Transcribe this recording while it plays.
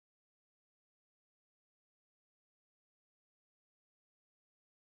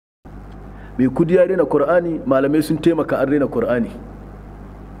mai kudi ya rena Qur'ani, malamai sun taimaka an rena Qur'ani.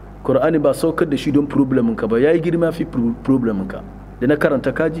 Qur'ani ba saukar da shi don problemin ka ba, yayi girma fi problemin ka. Da na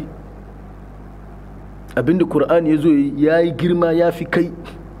karanta kaji abinda Qur'ani ya zo yayi girma ya fi kai.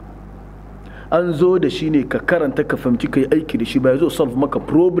 An zo da shi ne ka karanta ka fahimci ka yi aiki da shi, ba ya zo solve maka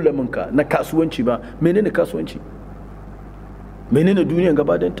problemin ka na kasuwanci ba. Menene kasuwanci? Menene duniyan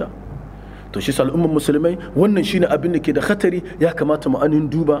gabadanta? To shi al'ummar musulmai wannan shine abin da ke da khatari, ya kamata mu anin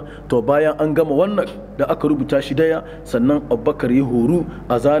duba. To bayan an gama wannan da aka rubuta shi daya, sannan Abubakar ya horu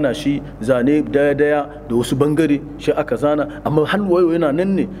a zana shi zane daya daya da wasu bangare shi aka zana, amma har wayo yana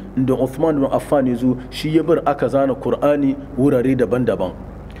nan ne inda Uthman bin Affan ya zo shi ya bar aka zana Qur'ani wurare daban-daban.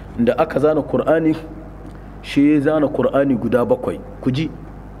 Inda aka zana Qur'ani shi ya zana Qur'ani guda 7. ku ji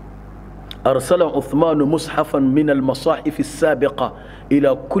أرسل عثمان مصحفا من المصاحف السابقة إلى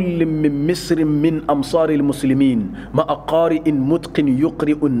كل من مصر من أمصار المسلمين مع قارئ متقن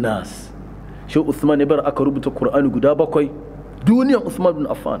يقرئ الناس. شو عثمان يبر أكربت القرآن قدابا كوي دنيا عثمان بن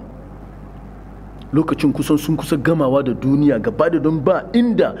عفان lokacin kusan sun kusa gamawa da duniya gaba da don ba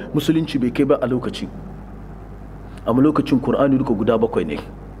inda musulunci bai kai ba a lokacin, amma lokacin Qur'ani duka guda 7 ne.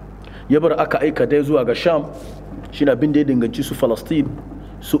 Ya bar aka aika dai zuwa ga Sham, shi na bin da ya danganci su Palestine,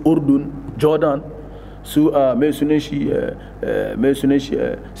 su Urdun, Jordan, su mai sunan shi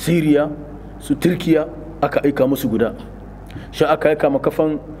Syria, su Turkiya, aka aika musu guda. Shi aka aika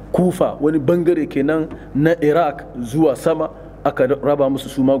makafan Kufa, wani bangare kenan na Iraq zuwa sama, aka raba musu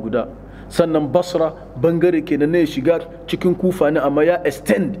suma guda. Sannan Basra bangare kenan ne shiga cikin Kufa ne, amma ya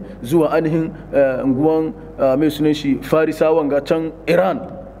extend zuwa ainihin unguwan mai sunan shi Farisawan ga can Iran,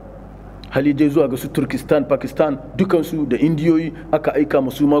 halijai zuwa ga su Turkistan, Pakistan, dukansu da Indiyoyi aka aika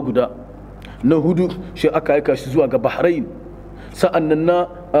musu ma guda. Na hudu shi aka aika shi zuwa ga Bahrain. Sa'an nan na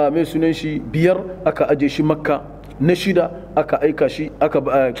mai sunan shi 5 aka aje shi Makka. Na 6 aka aika shi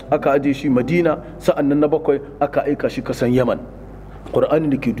aka aje shi Madina. Sa'an nan na 7 aka aika shi kasan Yaman. Qur'ani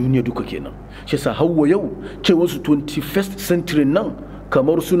da ke duniya duka kenan. Shi sa hawa yau ce wasu 21st century nan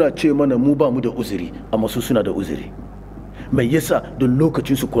kamar suna ce mana mu ba mu da uzuri, amma su suna da uzuri. Mai yasa? Don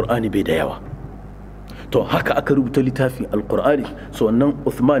lokacin su Qur'ani bai da yawa. To haka aka rubuta littafin Al-Qur'ani. So wannan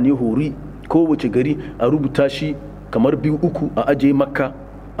Uthman ya hori kowace gari a rubuta shi kamar 2-3 a aje Makka,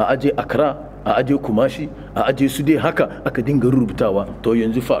 a aje Accra, a aje Kumashi, a aje su dai haka aka dinga rubutawa. To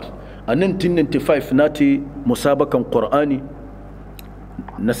yanzu fa a 1995 na te musabakan Qur'ani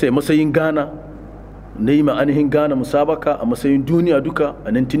na sai matsayin Ghana, na yi ma'anihin Ghana musabaka a matsayin duniya duka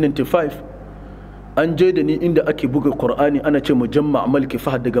a 1995. An je da ni inda ake buga Qur'ani, ana ce mujamma malki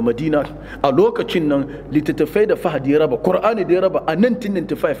Fahad daga Madina. A lokacin nan littattafai da Fahad ya raba Qur'ani da ya raba a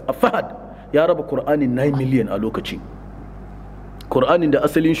 1995 a Fahad ya raba Qur'ani 9 million a lokacin. Qur'anin da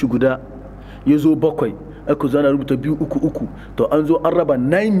asalin shi guda ya zo 7 aka zana rubuta 2-3-3, to an zo an raba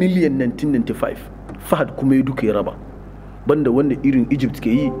 9 million 1995. Fahad kuma ya duka ya raba, banda wanda irin Egypt ke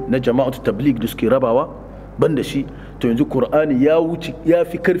yi na jama'atu tabligh da suke rabawa, banda shi. To yanzu Qur'ani ya wuce, ya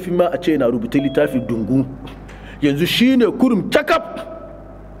fi karfi ma a ce yana rubuta littafi dungu. Yanzu shine kurum takab,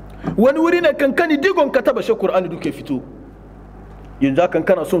 wani wuri ne kankani digon ka taba shi Qur'ani duke fito. Yanzu hakan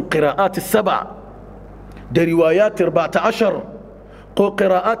kana son qira'at 7 da riwayat 14 ko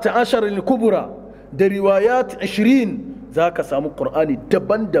qira'at 10 al-kubra da riwayat 20, zaka samu Qur'ani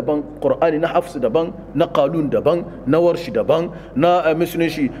daban-daban. Qur'ani na Hafs daban, na Qalun daban, na Warshi daban, na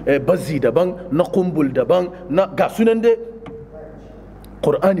shi Bazzi daban, na Qumbul daban, na ga sunan dai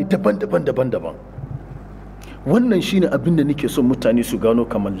Qur'ani daban-daban. Wannan shine abin da nake son mutane su gano,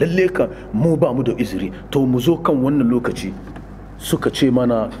 kamar lalle ka mu ba mu da iziri. To mu zo kan wannan lokaci suka ce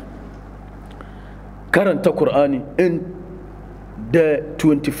mana karanta Qur'ani in the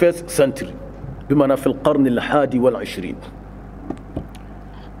 21st century, bimana fil qarni al-hadi wal 20.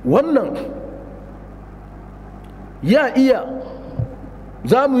 Wannan ya iya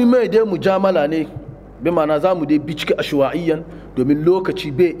za mu yi mai dai mujamala ne, bimana za mu dai bicike ashwa'iyyan, domin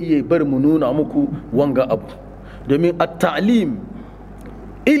lokaci bai iya bar mu nuna muku wanga abu. Domin at-ta'lim,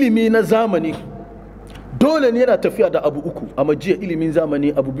 ilimi na zamani dole ne yana tafiya da abu 3, amma jiya ilimin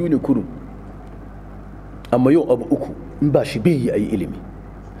zamani abu 2 ne kurum, amma yau abu 3 in ba shi bai yi ayi ilimi.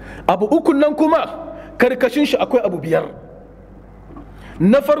 Abu 3 nan kuma karkashin shi akwai abu 5.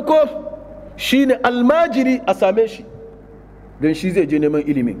 Na farko shine almajiri a same shi, don shi zai je neman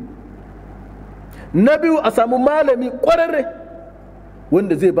ilimin. Na biyu a samu malami kwararre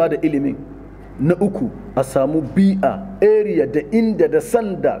wanda zai bada ilimin. Na 3 a samu bi'a, area da inda da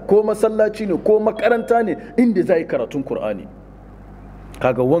sanda ko masallaci ne ko makaranta ne inda za yi karatun Qur'ani.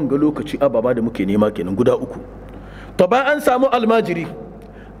 Kaga wanga lokaci ababa da muke nema kenan guda 3. To ba an samu almajiri,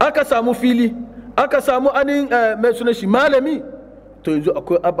 aka samu fili, aka samu anin mai sunan shi malami, to yanzu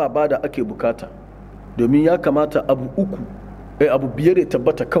akwai ababa da ake bukata, domin ya kamata abu biyar ya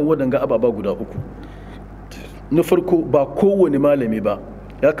tabbata kan waɗanga ababa guda uku. Na farko, ba kowane malami ba,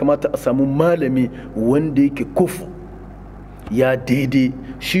 ya kamata a samu malami wanda yake kufu ya daidai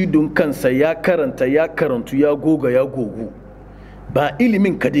shi don kansa, ya karanta ya karantu, ya goga ya gogu, ba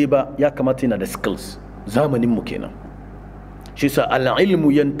ilimin kadai ba, ya kamata yana da skills. Zamaninmu kenan, shi sa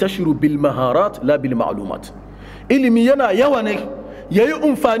al'ilmu yantashiru bil maharat la bil ma'lumat. Ilimi yana yawa ne, yayi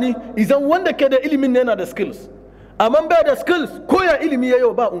amfani idan wanda ke da ilimin yana da skills, amma bai da skills ko ya ilimi ya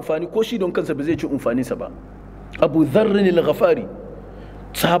yawa ba amfani, ko shi don kansa ba zai ci amfaninsa ba. Abu Dharr al-Ghafari,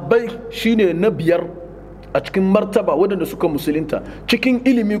 sahabbai shine na biyar a cikin martaba waɗanda suka musulunta cikin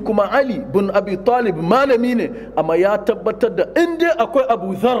ilimi, kuma Ali bin Abi Talib malami ne, amma ya tabbatar da inda akwai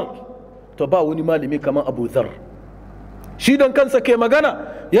Abu Dharr to ba wani malami kamar Abu Dharr. Shi don kansa ke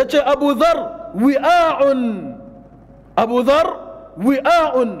magana, ya ce Abu Dharr wi'a'un, Abu Dharr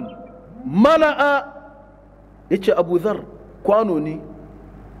wi'a'un mala'a, ya ce Abu Dharr kwano ne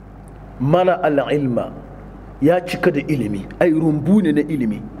mala al'ilma, ya cika da ilimi, ai rumbu ne na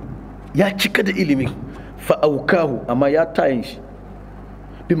ilimi, ya cika da ilimi, fa'aukahu, amma ya tayin shi,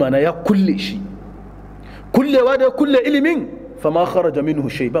 bi mana ya kulle shi, kullewa da kulle ilimin, fama kharaja minhu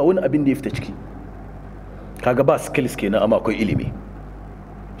shay, ba wani abin da ya fita ciki. Kaga ba skills kenan, amma akwai ilimi.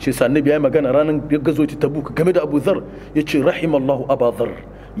 Shi sa annabi ya yi magana ranar gazoti Tabuk game da Abu Dharr, yace rahimallahu Aba Dharr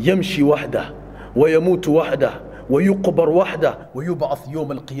yamshi wahda wa yamutu wahda wa yuqbar wahda wa yub'ath yawm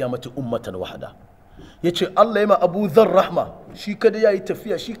al-qiyamati ummatan wahda. Yace Allah ya ma Abu Dharr rahma, shi kada yayi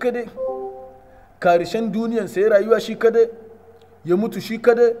tafiya shi kada, karshen duniyan sai rayuwa shi kada, ya mutu shi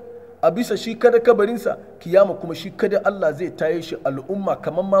kada, a bisa shi kada kabarinsa, kiyama kuma shi kada Allah zai taye shi al'umma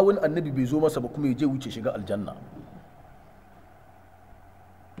kamar ma wani annabi bai zo masa ba, kuma ya je wuce shiga aljanna.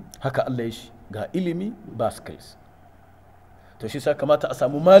 Haka Allah ya shi, ga ilimi ba skills. To shi sa kamata a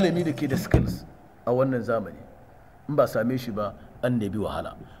samu malami da ke da skills a wannan zamani, in ba same shi ba an nebi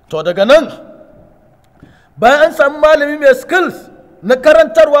wahala. To daga nan bayan an samu malami mai skills na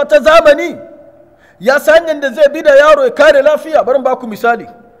karantarwa ta zamani, ya san yadda zai bi da yaro ya kare lafiya. Bari ba ku misali,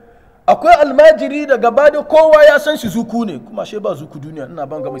 akwai almajiri da gaba da kowa ya san shi zuku ne, kuma shi ba zuku duniya. Ina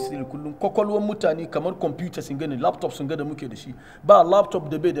ban ga misali kullum, kwakwalwar mutane kamar computer sun gani, laptop sun ga da muke da shi, ba laptop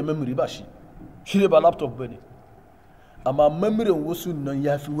da bai da memory, ba shi ne ba laptop ba ne, amma memory wasu nan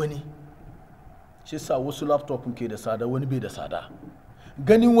ya fi wani. Shi sa wasu laptop ke da sada, wani bai da sada,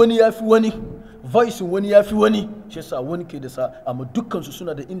 ganin wani ya fi wani, voice wani ya fi wani. Shi sa wani ke da sa, amma dukkansu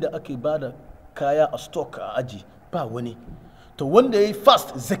suna da inda ake bada kaya a stock a aji, ba wani. To wanda ya yi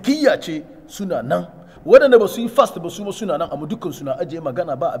fast zakiya ce suna nan, waɗanda ba su yi fast ba su ma suna nan, amma dukkan suna ajiye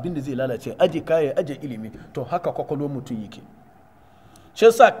magana, ba abin da zai lalace, ajiye kaya, ajiye ilimi. To haka kwakwalwar mutum yake. Shi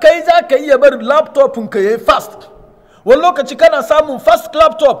yasa kai za ka iya bar laptopin ka yayi fast, wani lokaci kana samun fast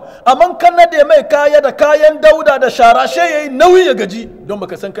laptop, amma kan nade mai kaya da kayan dauda da shara, shi yayi nauyi ya gaji don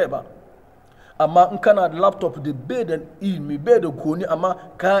baka san kai ba. Amma in kana da laptop da bai da ilimi, bai da goni, amma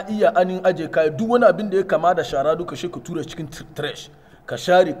ka iya anin aje kaya, duk wani abin da ya kama da shara duka shi ka tura cikin trash, ka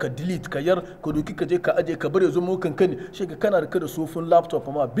share, ka delete, ka yar, ka doki ka je ka aje, ka bar ya zo mukan kani. Shi ka kana da sofin laptop,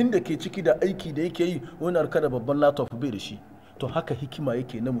 amma abin da ke ciki da aiki da yake yi, wani arka da babban laptop bai da shi. To haka hikima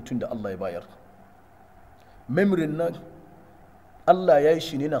yake na mutum da Allah ya bayar. Memory nan Allah ya yi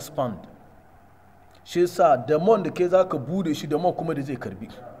shi ne na span. Shi sa da mon da ke za ka bude shi, da mon kuma da zai karbi.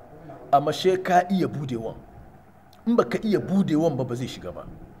 Amma she ka iya budewan, in baka iya budewan ba zai shiga ba.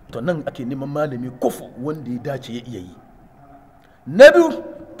 To nan ake neman malami kufu wanda ya dace ya iya yi. Na biyu,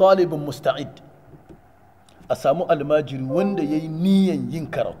 talibin musta'id, a samu almajiri wanda ya yi niyan yin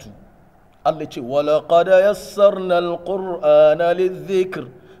karatu. Allah ce wala qad yassarna alqur'ana lidhikr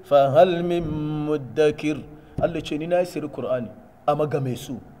fa hal min muddakir. Allah ce ni na yi sirri Qur'ani, amma ga mai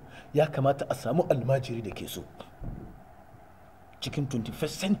so ya kamata a samu almajiri da ke so cikin 21st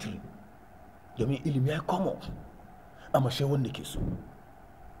century, domin ilimi ya komo, amma shi wanda ke so.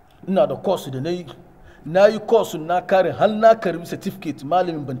 Ina da course da na yi course na kare, har na karbi certificate,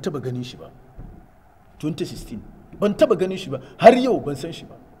 malamin ban taba ganin shi ba. 2016 ban taba ganin shi ba, har yau ban san shi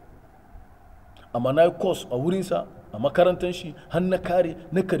ba, amma na yi course a wurinsa a makarantar shi, har na kare,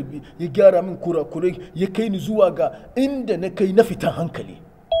 na karbi, ya gyara min kurakurai, ya kai ni zuwa ga inda na kai na fitan hankali.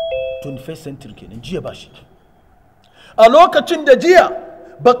 21st century kenan, jiya ba shi. A lokacin da jiya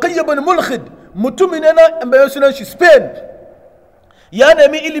Baqiyya bin Mulkhid, mutumin na bayan sunan shi Spain, ya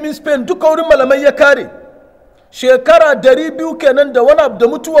nemi ilimin Spain duka wurin malamai ya kare. Shekara 200 kenan da wani abu da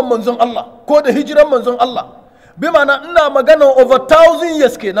mutuwan manzon Allah ko da hijiran manzon Allah, bi ma'ana ina magana over 1000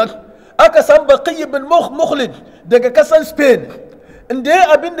 years kenan aka san Baqiyya bin Mulkhid daga kasan Spain, inda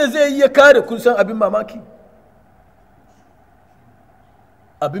ya abin da zai yi ya kare. Kun san abin mamaki,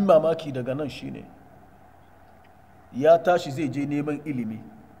 abin mamaki daga nan shine ya tashi zai je neman ilimi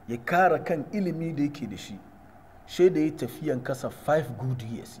ya kara kan ilimi da yake da shi sai da ya tafiyan kasa 5 good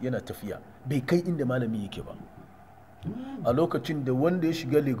years yana tafiya bai kai inda malami yake ba a lokacin da wanda ya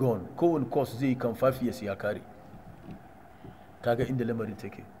shiga legon kowane course zai kan 5 years ya kare kaga inda lamarin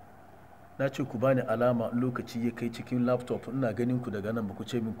take na ce ku bani alama lokaci ya kai cikin laptop ina ganin ku daga nan ba ku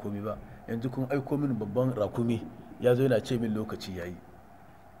ce min komi ba yanzu kun aiko min babban rakumi ya zo yana ce min lokaci yayi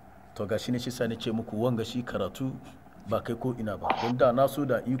to gashi ne shi sa ni ce muku wanga shi karatu ba kai ko ina ba don da na so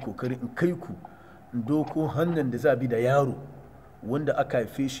da yi kokari in kai ku in doko hanyar da za bi da yaro wanda aka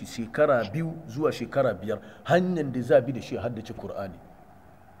haife shi shekara 2 zuwa shekara 5 hanyar da za bi da shi haddace Kur'ani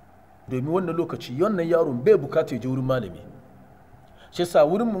domin wannan lokaci wannan yaron bai bukata ya je wurin malami shi sa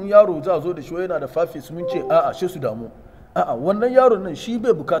wurin mun yaro za zo da shi yana da fafis mun ce a'a shi su damu a'a wannan yaron nan shi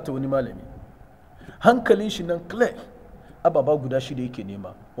bai bukata wani malami hankalin shi nan clear ababa guda shida yake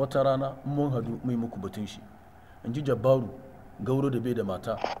nema wata rana mun hadu mai muku batun shi in ji Jabbaru gauro da bai da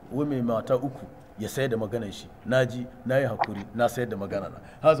mata wai mai mata 3 ya sayar da maganar shi naji nayi hakuri na sayar da magana na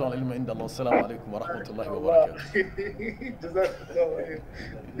haza wal ilmu inda Allah. Assalamu alaikum wa rahmatullahi wa barakatuh.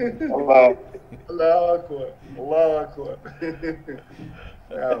 Allahu akbar, Allahu akbar.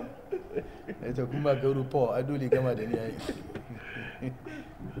 Ita kuma gauro Paul ai dole gama da ni yayi.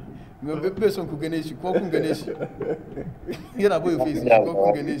 Mun bebe son ku gane shi ko kun gane shi yana boye face ko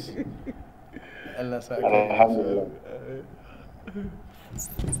kun gane shi. Allah sa ka alhamdulillah.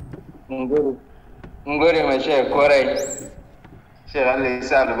 Mun gode mai Sheikh kwarai. Sheikh Allah ya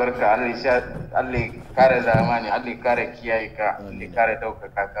sa albarka, Allah ya kare zamani, Allah ya kare kiyaye ka, Allah ya kare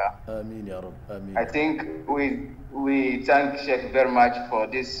daukaka ka. Amin ya Rabb. Amin. I think we thank Sheikh very much for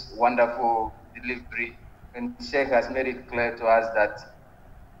this wonderful delivery, and Sheikh has made it clear to us that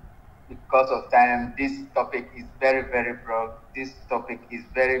because of time, this topic is very, very broad. This topic is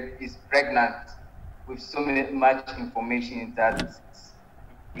pregnant with so much information that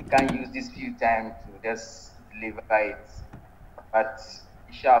we can't use this few time to just deliver it. But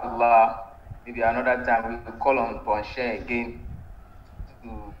inshallah, maybe another time we will call on Sheikh again to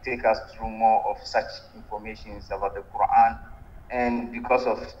take us through more of such information about the Quran. And because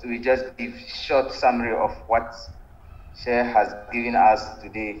of, we just give short summary of what Sheikh has given us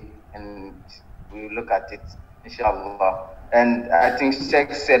today, and we will look at it, inshallah. And I think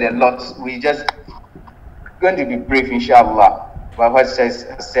Sheikh said a lot. We just going to be brief, inshallah, by what Sheikh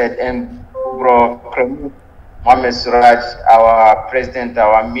has said. And Bro Mohammed Suraj, our president,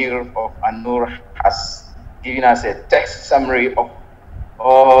 our Amir of An-Nur, has given us a text summary of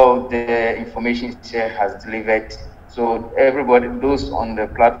all the information Sheikh has delivered. So everybody, those on the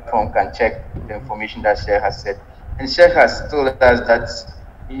platform can check the information that Sheikh has said. And Sheikh has told us that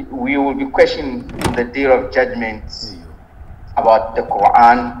we will be questioned on the day of judgment about the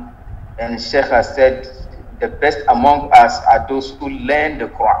Quran. And Sheikh has said the best among us are those who learn the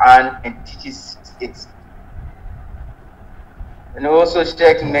Quran and teaches it. And also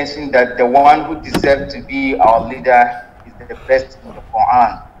Sheikh mentioned that the one who deserves to be our leader is the best in the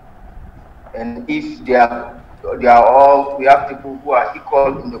Quran. And if they are all, we have people who are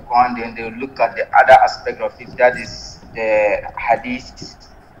equal in the Quran, then they will look at the other aspect of it, that is the hadith.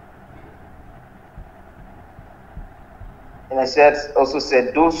 And I also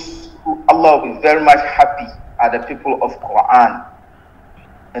said those who Allah will be very much happy are the people of Quran.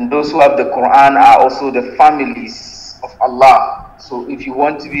 And those who have the Quran are also the families of Allah. So if you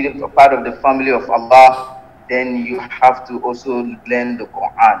want to be a part of the family of Allah, then you have to also learn the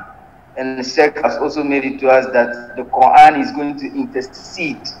Quran. And the Sheikh has also made it to us that the Quran is going to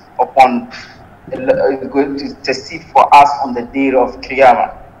intercede is going to intercede for us on the day of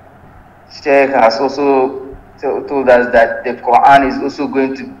Qiyamah. Sheikh has also told us that the Quran is also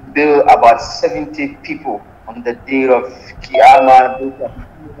going to build about 70 people on the day of Qiyamah. Those who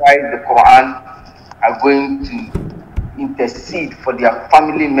write the Quran are going to intercede for their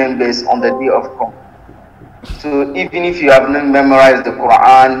family members on the day of Qiyamah. So even if you have not memorized the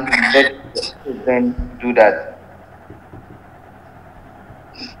Quran, let your children do that.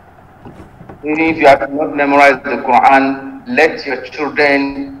 Even if you have not memorized the Quran, let your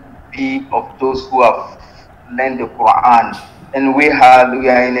children be of those who have learned the Quran. And we are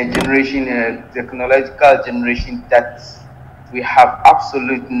in a generation, a technological generation, that we have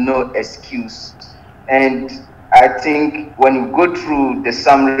absolutely no excuse. And I think when you go through the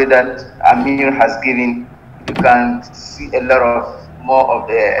summary that Amir has given, you can see a lot of more of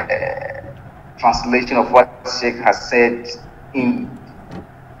the translation of what Sheikh has said in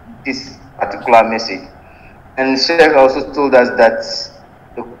this particular message. And Sheikh also told us that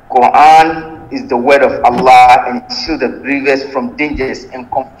the Quran is the word of Allah and shield the believers from dangers and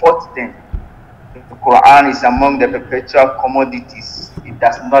comfort them. The Quran is among the perpetual commodities. It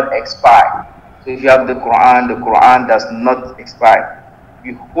does not expire. So if you have the Quran does not expire. If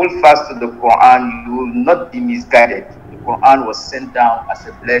you hold fast to the Quran, you will not be misguided. The Quran was sent down as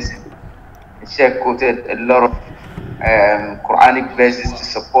a blessing. The Sheikh quoted a lot of Quranic verses to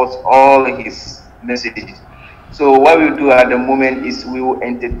support all his messages. So what we'll do at the moment is we will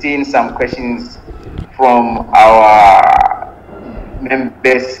entertain some questions from our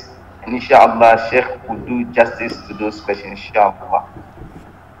members, and inshallah Sheikh will do justice to those questions, inshallah.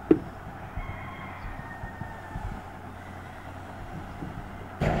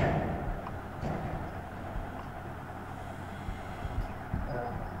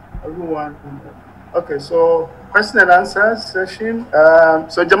 Everyone. Okay, so question and answer session.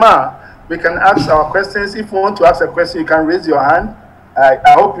 So Jamal, we can ask our questions. If you want to ask a question, you can raise your hand. I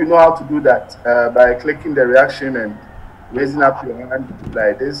hope you know how to do that by clicking the reaction and raising up your hand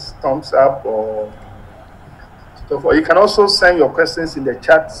like this, thumbs up or stuff. Or you can also send your questions in the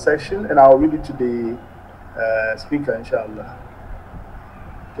chat section and I'll read it to the speaker, inshallah.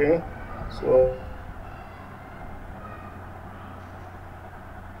 Okay, so.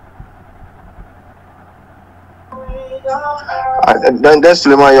 Then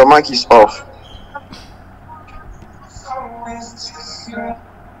Suleiman, your mic is off.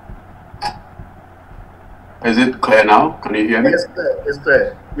 Is it clear now? Can you hear me? It's clear. It's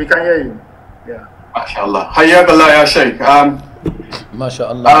clear. We can hear you. Yeah. MashaAllah. Hayyakallah ya Sheikh.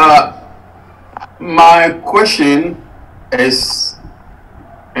 MashaAllah. My question is,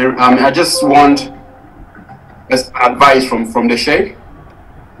 I just want advice from the Sheikh.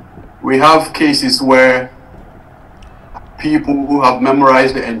 We have cases where people who have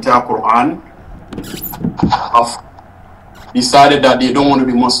memorized the entire Quran have decided that they don't want to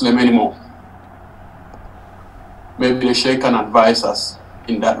be Muslim anymore. Maybe the Sheikh can advise us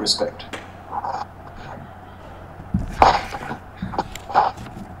in that respect.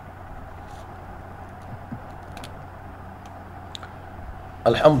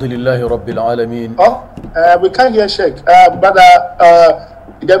 Alhamdulillahi Rabbil Alameen. Oh, we can't hear Sheikh. But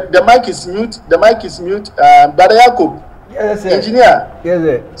the mic is mute. The mic is mute. Brother Yakub. Yes, sir. Engineer.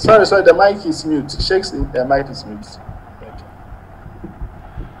 Yes, sir. Sorry, the mic is mute. Sheikh's mic is mute.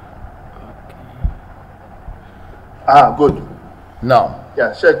 Okay. Good. Now.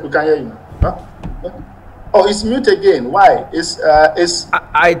 Yeah, Sheikh, we can hear you. Huh? Oh, it's mute again. Why?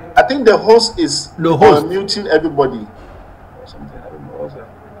 I think the host is muting everybody. Or something. I don't know what's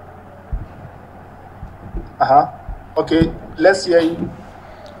that. Okay, let's hear you.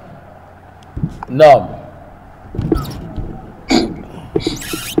 Now.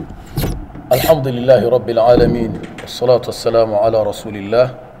 Alhamdulillahi Rabbil Alameen. Wassalatu wassalamu ala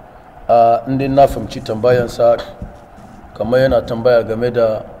Rasulillah. Inda na fahimci tambayansa kamar yana tambaya game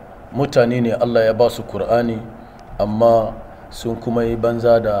da mutane ne Allah ya ba su Qur'ani amma sun kuma yi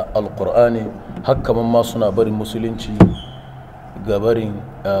banza da Al-Qur'ani haka ma suna barin musulunci ga barin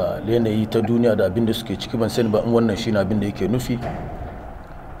yanayi ta duniya da abin da suke ciki ban sani ba in wannan shine abin da yake nufi.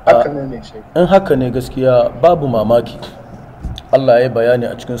 In haka ne gaskiya babu mamaki. Allah ya bayani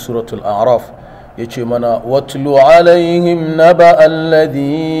a cikin suratul A'raf yace mana watlu alaihim naba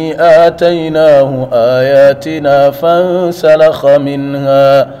alladhi atainahu ayatina fansalakha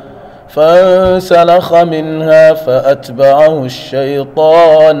minha faatba'ahu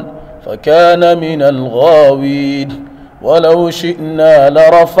ash-shaytan fakana min al-ghawin ولو شئنا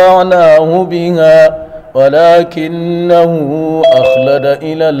لرفعناه بها ولكنه أخلد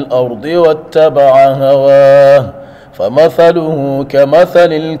إلى الأرض واتبع هواه فمثله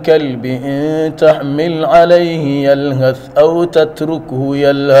كمثل الكلب إن تحمل عليه يلهث أو تتركه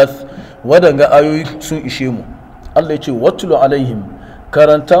يلهث ودنغا أيوي سن إشيمو الله يقول واتلو عليهم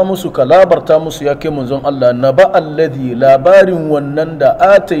karanta musu ka labarta musu ya kai manzon Allah naba alladhi labarin wannan da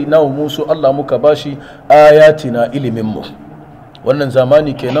ataina musu Allah muka bashi ayatina ilimin mu wannan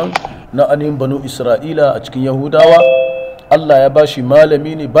zamani kenan na anin banu Isra'ila a cikin Yahudawa Allah ya bashi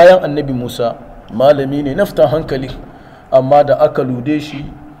malami ne bayan annabi Musa malami ne naftan hankali amma da aka lude shi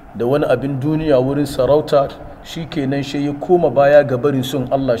da wani abin duniya wurin sarauta shikenan shi ya koma baya ga barin sun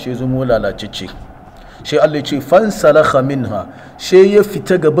Allah shi zama lalacece shi Allah ce fansalakha minha shi ya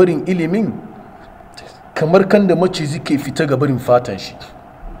fita ga barin ilimin kamar kan da maciji ke fita ga barin fatan shi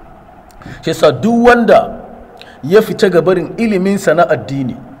sa duk wanda ya fita ga barin ilimin sa na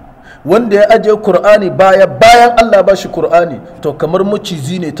addini wanda ya ajiye Qur'ani bayan Allah ba shi Qur'ani to kamar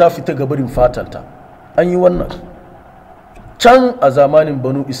maciji ne ta fita ga barin fatanta an yi wannan can a zamanin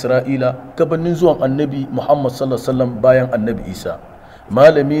banu Isra'ila gabanin zuwan annabi Muhammad sallallahu alaihi wasallam bayan annabi Isa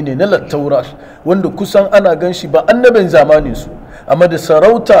malami ne na lattaura wanda kusan ana gan shi ba annabin zamanin su, amma da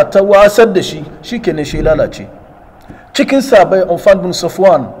sarauta ta wasar da shi shikenan shi lalace. Cikin sabai Anfal bin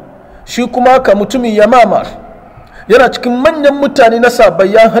Safwan shi kuma ka mutumin Yamama yana cikin manyan mutane na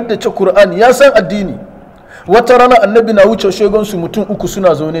sabai, ya haddace Qur'ani, ya san addini. Wata rana annabi na wuce shegon su mutum uku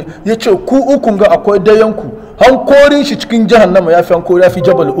suna zaune, ya ce ku ukun ga akwai dayanku hankorin shi cikin jahannama ya fi hankori ya fi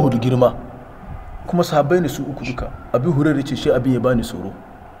jabal Uhud girma. Kuma sahabbai ne su uku duka. Abi Hurairah ce shi abin ya bani tsoro,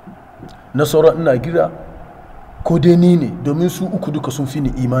 na sauran ina gira ko dai ni ne, domin su uku duka sun fi ni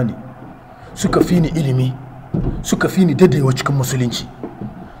imani, suka fi ni ilimi, suka fi ni dadewa cikin musulunci.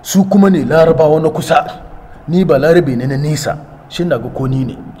 Su kuma ne larabawa na kusa, ni ba larabe ne na nesa, shi na ga ko ni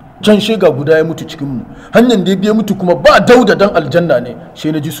ne. Can shega guda ya mutu cikinmu, hanyar da ya biya mutu kuma ba dauda dan aljanna ne.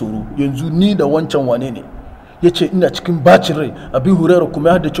 Shi na ji tsoro, yanzu ni da wancan wane ne? Ya ce ina cikin bacin rai. Abi Hurairah kuma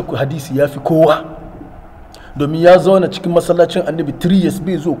ya haddace hadisi ya fi kowa, domin ya zauna cikin masallacin annabi 3 years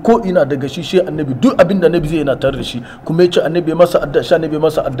bai zo ko ina daga shi annabi, duk abin da annabi zai yana tare da shi. Kuma ya ce annabi masa adda, sha annabi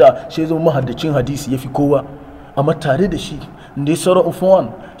masa adda, shi zama mahaddacin hadisi ya fi kowa. Amma tare da shi da ya sauran ufuwan,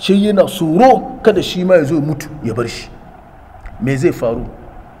 shi yana tsoro kada shi ma ya zo mutu ya bar shi. Me zai faru?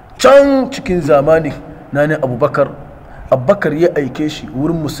 Can cikin zamani na ne Abubakar ya aike shi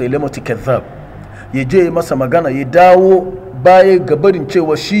wurin Musailamatu Kazzab, ya je masa magana, ya dawo baya gabarin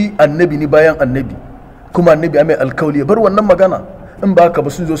cewa shi annabi ne bayan annabi, kuma annabi a mai alkawali ya bar wannan magana, in ba haka ba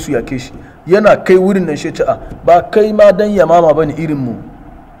sun zo su yake shi. Yana kai wurin nan shi ce a ba kai ma dan Yamama bane irin mu,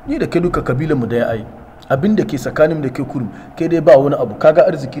 ni da kai duka kabilan mu da ya ai, abin da ke tsakanin da ke kurum, kai dai ba wani abu, kaga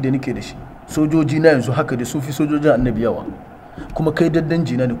arziki da nake da shi, sojoji na yanzu haka da sun fi sojojin annabi yawa, kuma kai daddan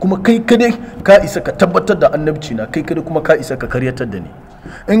jina ne, kuma kai kadai ka isa ka tabbatar da annabci na, kai kadai kuma ka isa ka karyatar da ni.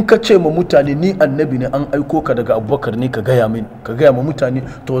 In ka ce ma mutane ni annabi ne, an aiko ka daga Abubakar ne, ka gaya ma mutane,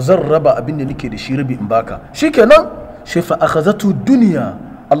 to zan raba abin da nake da shi rabi in baka, shikenan. Shi fa akhazatu dunya,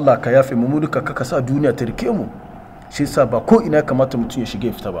 Allah ka yafe mu duka, ka sa duniya ta rike mu. Shi sa ba ko ina kamata mutum ya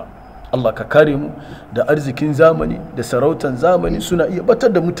shige fita ba. Allah ka kare mu da arzikin zamani da sarautan zamani, suna iya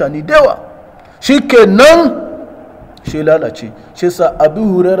batar da mutane da yawa. Shikenan shi lalace. Shi sa Abi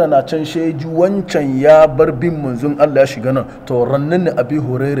Hurairah na can shi ji wancan ya bar bin manzon Allah ya shiga nan, to rannan ne Abi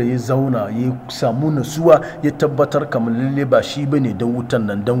Hurairah ya zauna ya samu nasuwa, ya tabbatar kamar lalle ba shi bane dan wutan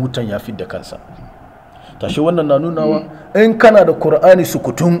nan, dan wutan ya fi da kansa. Tashi wannan na nunawa in kana da Qur'ani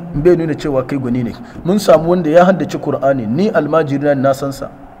sukutun bai nuna cewa kai gwani ne. Mun samu wanda ya haddace Qur'ani, ni almajiri na san sa,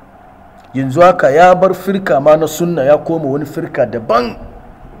 yanzu haka ya bar firka ma na sunna ya koma wani firka daban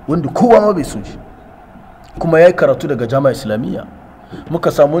wanda kowa ma bai so shi, kuma ya yi karatu daga jami'a islamiyya. Muka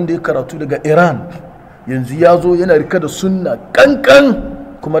samu wanda ya karatu daga Iran, yanzu ya zo yana rika da sunna kankan,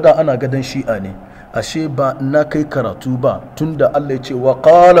 kuma da ana gadon shi'a ne. Ashe ba na kai karatu ba, tunda Allah ya ce wa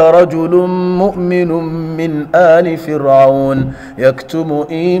qala rajulun mu'minun min ali fir'aun yaktumu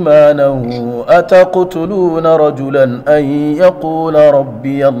imanahu ataqtuluna rajulan an yaqula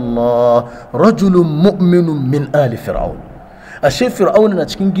rabbi Allah. Rajulun mu'minun min ali fir'aun, ashe fir'aun na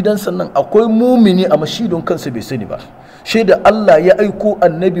cikin gidansa nan akwai mumini, amma shi don kansa bai sani ba. Shi da Allah ya aiko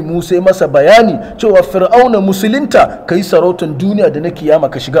annabi Musa masa bayani cewa fir'auna musulunta, ka yi sarautar duniya da na kiyama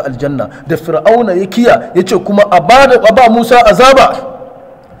ka shiga aljanna. Da fir'auna ya kiya, ya ce kuma a ba Musa azaba.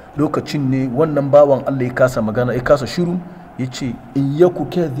 Lokacin ne wannan bawan Allah ya kasa magana, ya kasa shiru, ya ce in yaku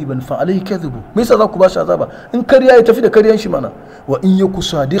kadhiban fa alayhi kadhibu. Me yasa za ku ba shi azaba? In kariya ya tafi da kariyan shi mana. Wa in yaku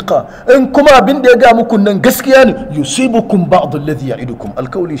sadiqa, in kuma abin da ya ga muku nan gaskiya ne, yusibukum ba'd alladhi ya'idukum,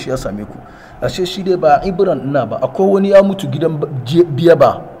 alkawlin shi ya same ku. Ashe shi dai ba ibran ina ba, akwai wani ya mutu gidan biya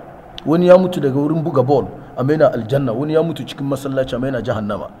ba, wani ya mutu daga wurin buga ball a maina aljanna, wani ya mutu cikin masallaci a maina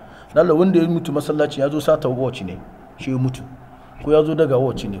jahannama. Allah wanda ya mutu masallaci ya zo sata watch ne, shi ya mutu, ko ya zo daga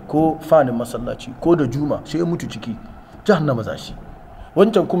watch ne, ko fanin masallaci, ko da juma, shi ya mutu ciki jahannama za shi.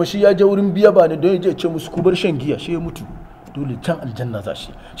 Wancan kuma shi ya je wurin biya ba ne don ya je ce musu ku bar shan giya, shi ya mutu, dole can aljanna za shi.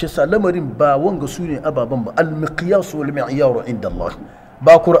 Shi sa lamarin ba wanga su ne ababen ba, al-miqyas wal mi'yar inda Allah,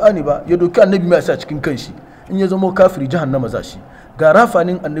 ba Qur'ani ba. Ya doki annabi mai sa cikin kanshi, in ya zama kafiri jahannama za shi. Ga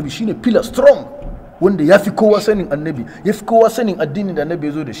rafanin annabi shine pillar strong, wanda ya fi kowa sanin annabi, ya fi kowa sanin addinin da annabi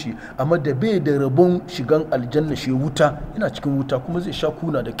ya zo da shi, amma da bai da rabon shigan aljanna, shi wuta, yana cikin wuta kuma zai sha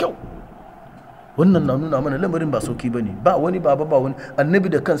kuna da kyau. Wannan na nuna mana lamarin ba sauki bane, ba wani baba ba wani. Annabi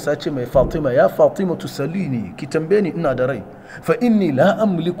da kansa ce mai Fatima, ya Fatima tusalini, ki tambaye ni ina da rai, fa inni la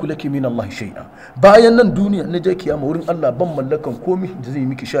amliku laki min Allah shay'a. Bayan nan duniya na je kiyama wurin Allah ban mallakan komai da zai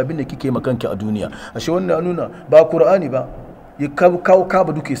miki sha abin da kike makanki a duniya. Ashe wannan ya nuna ba Qur'ani ba, ya kawo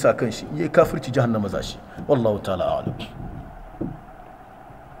kaba duke sa kanshi, ya kafirci jahannama za shi. Wallahu ta'ala a'lam.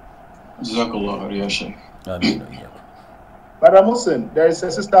 Jazakallahu khairan ya Sheikh. Amin. Brother Muslim, there is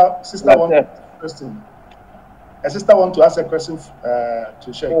a sister one question. A sister want to ask a question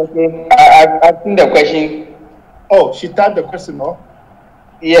to Sheikh. Okay. I've seen the question. Oh, she typed the question, no?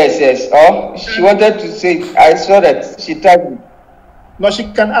 Yes. Oh, she wanted to say, I saw that she typed it. No, she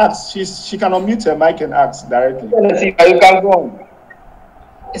can ask. She can unmute her mic and ask directly. You can go on.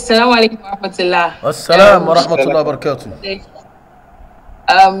 Assalamu alaikum wa rahmatullah. Assalamu wa rahmatullah wa barakatuh.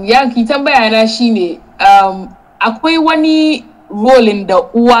 Yanki tambaya na shine akwai wani role da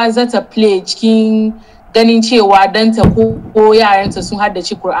uwa za ta play cikin ganin cewa danta ko yaranta sun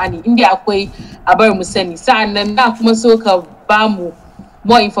haddace Qur'ani, inda akwai a bar mu sani. Sa'annan na kuma so ka ba mu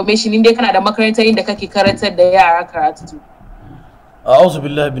more information inda kana da makarantar inda kake karantar da yara karatu. أعوذ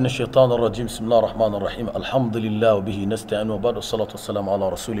بالله من الشيطان الرجيم بسم الله الرحمن الرحيم الحمد لله وبه نستعين وبعد الصلاة والسلام على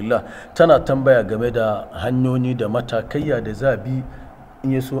رسول الله tana tambaya game da hanyoyi da matakaiya da zabi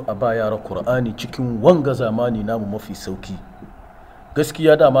in yaso a ba yara Qur'ani cikin wanga zamani namu mafi sauki.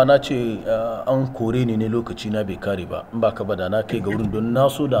 Gaskiya dama na ce an kore ni ne lokaci na bai kare ba, in ba ka bada na kai ga wurin don na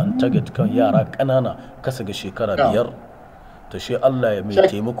so da an target kan yara ƙanana kasa ga shekara 5 to shi Allah ya mai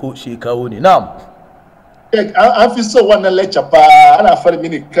taimako shi kawo ni. Na'am. An fi so wannan lecture fa ana fara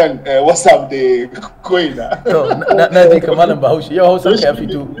mini kan WhatsApp da koina. To na ji kamalan Bahaushe yau Hausa ka ya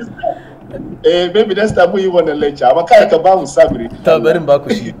fito. Maybe next time we yi wannan lecture amma kai ka ba mu sabiri. Ta barin ba ku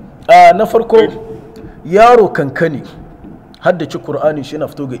shi. Na farko yaro kankani haddace Qur'ani shi na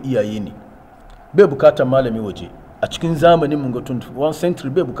fito ga iyaye ne. Bai bukatar malami waje. A cikin zamanin mun ga 21 century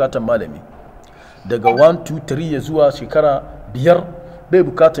bai bukatar malami. Daga 1 2 3 ya zuwa shekara 5 bai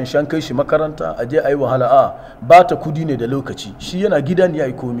bukatan shan kai shi makaranta a je a yi wahala a ba ta kudi ne da lokaci shi yana gida ne ya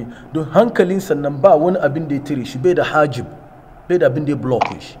yi komi don hankalin sannan ba wani abin da ya tire shi bai da hajib bai da abin da ya block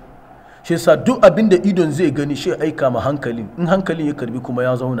shi shi yasa duk abin da idon zai gani shi aika ma hankalin in hankalin ya karbi kuma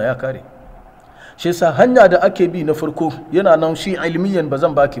ya zauna ya kare shi yasa hanya da ake bi na farko yana nan shi ilmiyan ba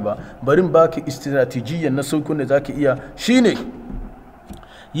zan baki ba barin baki istratijiyyan na sauƙin da zaki iya shine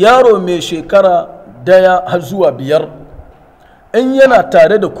yaro mai shekara 1 har zuwa 5 in yana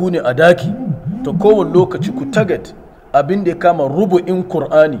tare da ku ne a daki ta kowane lokaci ku target abin da ya kama rubu'in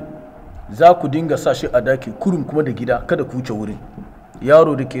Qur'ani za ku dinga sa shi a daki kurin kuma da gida kada ku wuce wurin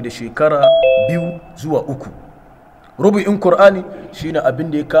yaro da ke da shekara 2 zuwa 3 rubu'in Qur'ani shine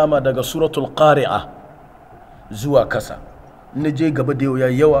abin da ya kama daga suratul qari'a zuwa kasa in je gaba da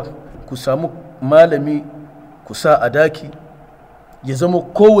yawa ku samu malami ku sa a daki ya zama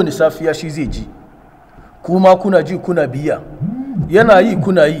kowane safiya shi zai ji kuma kuna ji kuna biya yana yi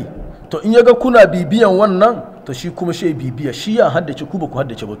kuna yi to in yaga kuna bibiyan wannan to shi kuma shi bibiya shi ya haddace ku ba ku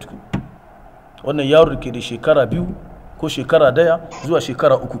haddace ba tuku wannan yaro ke da shekara 2 ko shekara 1 zuwa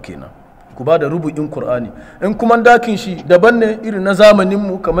shekara 3 kenan ku ba da rubu'in Qur'ani in kuma dakin shi daban ne irin na zamanin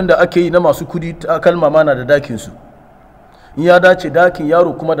mu kamar da ake yi na masu kudi kalma mana da dakin su in ya dace dakin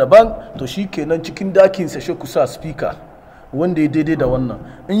yaro kuma daban to shi kenan cikin dakin sa shi ku sa speaker wanda ya daidai da wannan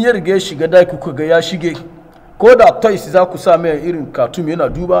in ya riga ya shiga daki kuka ga ya shige ko da toys za ku sa mai irin cartoon yana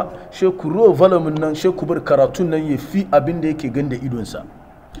duba she ku ro volume nan she ku bar karatun nan ya fi abin da yake ganda idonsa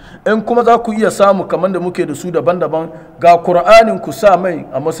in kuma za ku iya samu kamar da muke da su daban-daban ga Qur'anin ku sa mai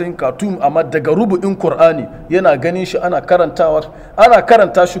a matsayin cartoon amma daga rubu'in Qur'ani yana ganin shi ana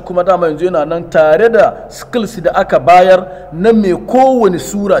karanta shi kuma dama yanzu yana nan tare da skills da aka bayar na mai kowane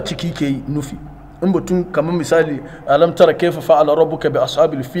sura ciki ke nufi in batun kamar misali alam tara kaifa fa'ala rabbuka bi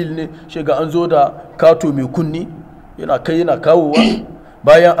ashabil fil ne shi ga an zo da kato mai kunni yana kai yana kawowa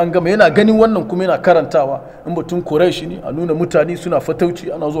bayan an gama yana ganin wannan kuma yana karantawa in batun Quraysh ne a nuna mutane suna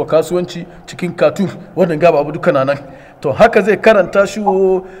fatauci ana zuwa kasuwanci cikin katu wannan gaba abu duka nan to haka zai karanta shi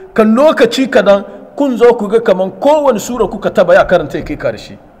kan lokaci kadan kun zo ku ga kaman kowane sura kuka taba ya karanta ya kai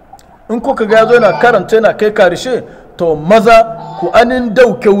karshe in kuka ga yazo yana karanta yana kai karshe to maza ku anin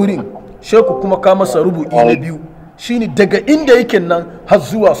dauke wurin sheku kuma ka masa rubu'i na 2 shine daga inda yake nan har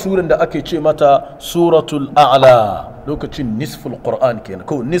zuwa suran da ake ce mata suratul a'la lokacin nisful qur'an kenan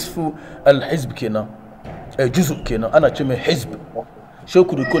ko nisfu al-hizb kenan juz'u kenan ana ce mai hizb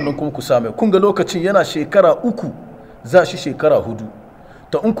sheku da kunnan kuma ku same kun ga lokacin yana shekara 3 za shi shekara 4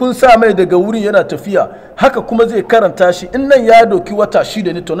 to in kun sa mai daga wurin yana tafiya haka kuma zai karanta shi in nan ya doki wata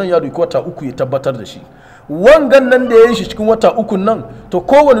 6 ne to nan ya doki wata 3 ya tabbatar da shi wangan nan da ya yi shi cikin wata 3 nan to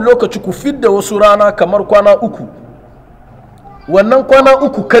kowane lokaci ku fidda wasu rana kamar kwana 3 wannan kwana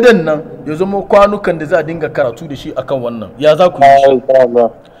 3 kadan nan ya zama kwanukan da za a dinga karatu da shi akan wannan ya za ku yi shi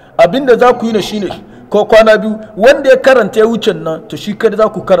abinda za ku yi na shine ko kwana 2 wanda ya karanta ya wuce nan to shi kada za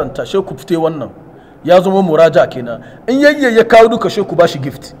ku karanta sai ku fite wannan ya zama muraja kenan in yayye ya kawo duka sai ku bashi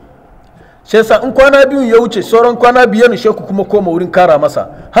gift sai yasa in kwana 2 ya wuce sauran kwana 5 sai ku kuma koma wurin kara masa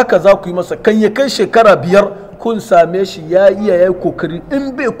haka za ku yi masa kan ya kai shekara 5 kun same shi ya iya yayi kokari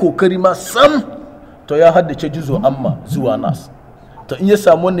in bai kokari ma sam to ya haddace juzo amma zuwa nas. To in ya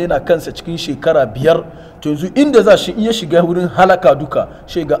samu wannan yana kansa cikin shekara 5 to yanzu inda za shi in ya shiga wurin halaka duka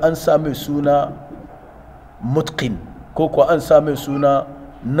shi ga an sa mai suna mutqin ko kuwa an sa mai suna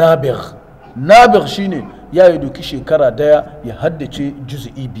nabigh shine ya yi doki shekara 1 ya haddace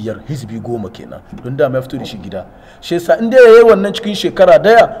juz'i 5 hizbi 10 kenan don da mai fito da shi gida shi yasa inda ya yi wannan cikin shekara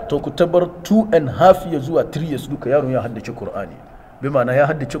 1 to ku tabbar 2.5 ya zuwa 3 years duka yaron ya haddace Qur'ani bi ma'ana ya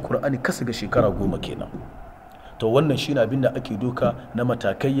haddace Qur'ani kasa ga shekara 10 kenan. To wannan shine abin da ake doka na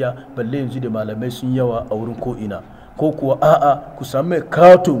matakaiya balle yanzu da malamai sun yawa a wurin ko'ina ko kuwa a'a ku sami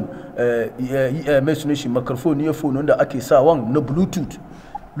katon mai sunan shi microphone earphone wanda ake sa wan na bluetooth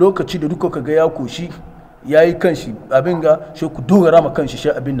lokaci da duka kaga ya koshi ya yi kanshi abin ga shi ku dogara ma kanshi shi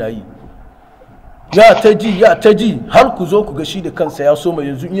abin na yi ya ta ji har ku zo ku ga shi da kansa ya soma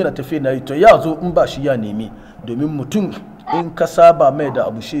yanzu in yana tafiya na yi to ya zo in ba shi ya nemi domin mutum in ka saba mai da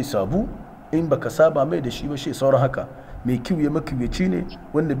abu shi sabu in baka saba mai da shi ba shi sauran haka mai kiwiye makiwici ne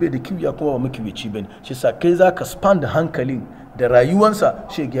wanda bai da kiwiya kuma ba makiwici bane shi sa kai zaka span da hankalin da rayuwansa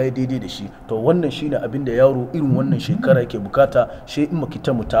shi ya yi daidai da shi. To wannan shine abin da yaro irin wannan shekara yake bukata shi in maki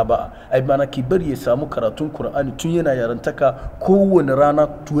ta mutaba'a ai bana ki bari ya samu karatun Qur'ani tun yana yarantaka kowane rana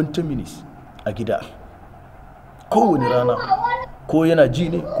 20 minutes a gida kowane rana ko yana ji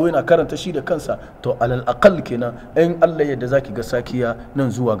ne ko yana karanta shi da kansa to alal aqal kenan in Allah yadda zaki ga sakiya nan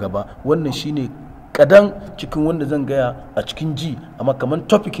zuwa gaba. Wannan shine kadan cikin wanda zan gaya a cikin ji amma kaman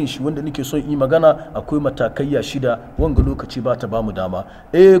topicin shi wanda nake son yi magana akwai matakaiya 6 wanga lokaci ba ta bamu dama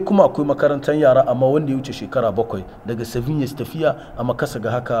kuma akwai makarantar yara amma wanda ya wuce shekara 7 daga 7 years tafiya amma kasa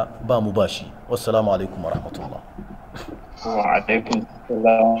ga haka ba mu bashi. Wassalamu alaikum warahmatullah. Wa alaikum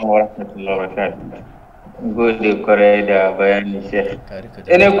assalam wa rahmatullahi wa barakatuh. Good, correct, bayani, Sheikh.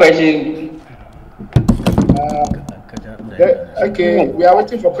 Any question? Okay, we are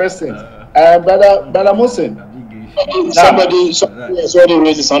waiting for questions. Brother Mohsen. Somebody has already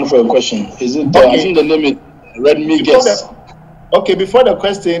raised his hand for a question. Is it? I think the name is Redmi Guess. Okay, before the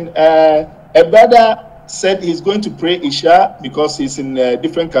question, a brother said he's going to pray Isha because he's in a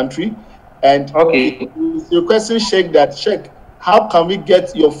different country, and he's requesting Sheikh that Sheikh, how can we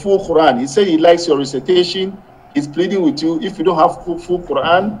get your full Quran? He said he likes your recitation. He's pleading with you. If you don't have full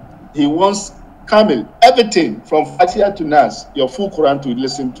Quran, he wants Kamil, everything from Fatiha to Nas, your full Quran to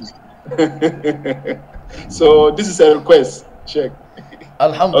listen to. So this is a request, Sheikh.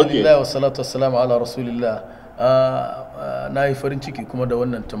 Alhamdulillah wa salatu wassalamu ala rasulillah. Na yi farin ciki kuma da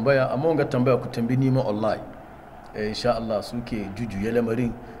wannan tambaya, amma wanga tambaya ku tambi nima online. Insha Allah suke jujuye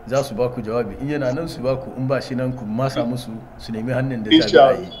lamarin za su ba ku jawabi in yana nan su ba ku in ba shi nan ku masa musu su nemi hannun da za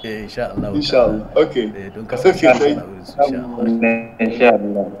a yi insha Allah insha Allah okay don kasance insha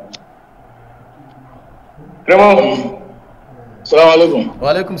Allah. Assalamu alaikum. Wa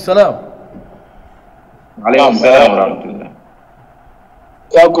alaikum salam. Wa alaikum salam wa rahmatullah.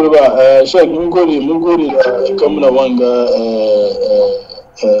 Ya kurba Sheikh mun gode da kammala wanga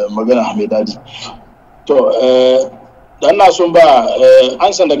magana Hamidadi. To dan na son ba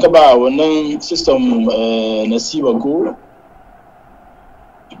an san da ka ba wannan system nasiba ko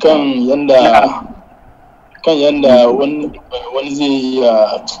kan yanda wani zai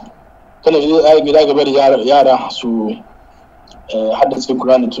kana zai gida gaba da yara su haddace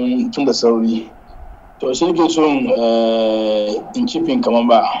Qur'ani tun da sauri. To shi ke son in keeping kaman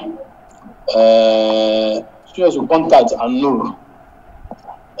ba su contact An-Nur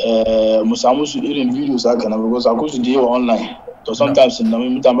mu samu su irin videos haka na because akwai su da yawa online to sometimes na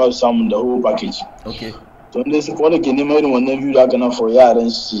mutan ba su samu da whole package. Okay. To ne su wanda ke neman irin wannan video haka na for yaran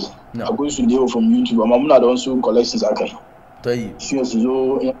shi akwai su da yawa from YouTube amma muna da wasu collections haka. Tayi. Shi su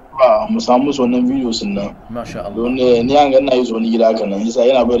zo ba mu samu su wannan videos nan. Masha Allah. Don ni an ga ina yi zo ni gida haka nan yasa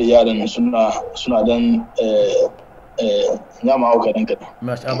yana bari yaran suna dan nyama hauka dan kadan.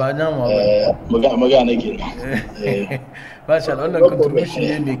 Masha ba nyama ba. Magana kenan. Masha Allah wannan contribution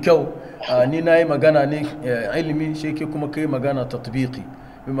ne mai kyau. Ni na yi magana ne ilimi shi ke kuma kai magana tatbiqi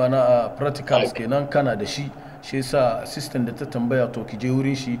bi ma'ana practicals kenan kana da shi yasa system da ta tambaya to ki je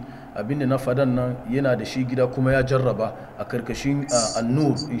wurin shi abinda na fadan nan yana da shi gida kuma ya jarraba a karkashin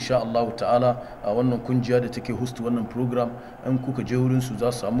An-Nur insha Allah ta'ala a wannan kungiya da take host wannan program in kuka je wurin su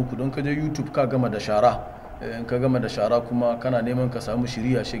za su samu ku don ka je YouTube ka gama da shara in ka gama da shara kuma kana neman ka samu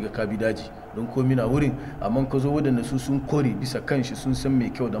shiriya shiga ka bi daji don komi na wurin amma ka zo wadanda su sun kore bisa kanshi sun san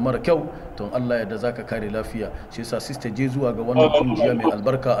mai kyau da mara kyau to Allah yadda zaka kare lafiya shi yasa sister je zuwa ga wannan kungiya mai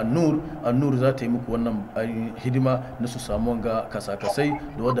albarka An-Nur za ta yi muku wannan hidima na su samu wanga kasakasai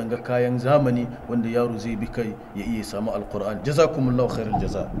da wadanga kayan zamani wanda yaro zai bi kai ya iya samu alquran jazakumullahu khairul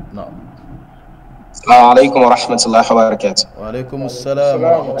jaza na'am Assalamu alaikum wa rahmatullahi wa barakatuh. Wa alaikum assalam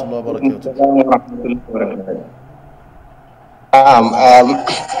wa rahmatullahi wa barakatuh.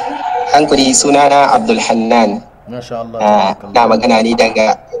 Hankuri sunana Abdul Hannan. Masha Allah. Na magana ne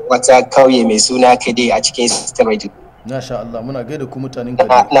daga wata kauye mai suna Kade a cikin Stamford. Masha Allah, muna gaida ku mutanen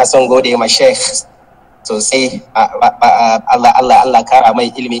Kade. Na son gode ma Sheikh sosai. Allah kara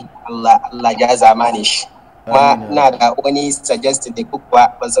mai ilimi. Allah ya zamane shi. Ma na da wani suggestion da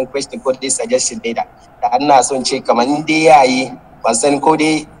kuka ban san question ko dai suggestion dai da ina son ce kamar dai yayi ban san ko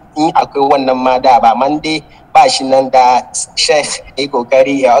dai in akwai wannan ma da ba man dai ba shi nan da Sheikh ya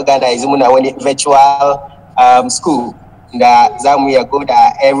kokari ya organize muna wani virtual school da za mu iya go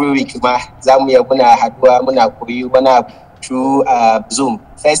da every week ma za mu iya muna haduwa muna koyi wani through Zoom.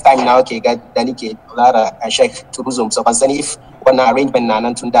 First time na okay ga da nake lara Sheikh through Zoom, so ban sani if wannan arrangement na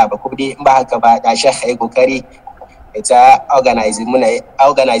nan tun da ba ko dai in ba haka ba da Sheikh ya kokari ita organize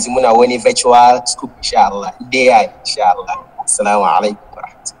muna wani virtual school insha Allah. Insha Allah. Assalamu alaikum wa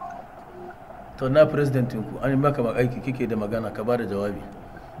rahmatullahi. To na president ku an maka aiki kike da magana ka bada jawabi.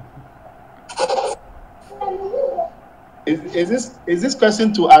 Is this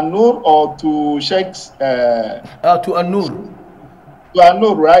question to Anur or to Sheikh's? To Anur. To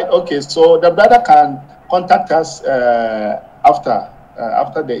Anur, right? Okay, so the brother can contact us after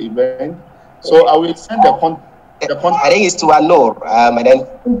the event. So I will send the contact. I think it's to Anur, and then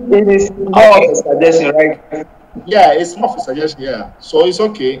it is more of a suggestion, right? Yeah, it's more of a suggestion. Yeah, so it's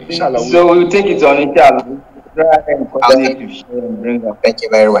okay. Inshallah. So we'll take it on inshallah. Thank you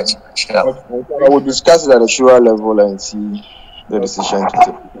very much. Okay. I will discuss it at a shura level and see the decision to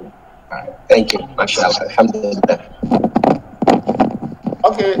take. Thank you. Mashallah. Alhamdulillah.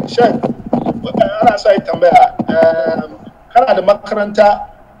 Okay, Sheikh. Ana sai tambaya. Kana da makaranta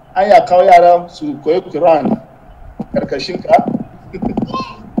aya kawo yara su koyi Quran karkashin ka?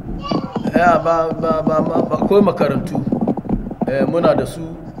 ba akwai makarantu muna da su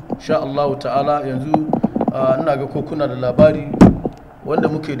sha Allah ta'ala. yanzu ina ga ko kuna da labari wanda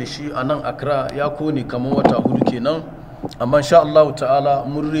muke da shi a nan Accra ya kone kamar wata 4 kenan, amma sha Allah ta'ala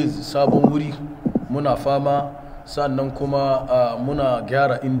mun raise sabon wuri muna fama, sannan kuma muna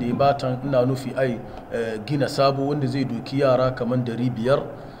gyara inda ya batan, ina nufi gina sabo wanda zai doki yara kamar 500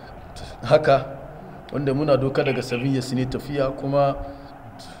 haka, wanda muna doka daga 7 years ne tafiya, kuma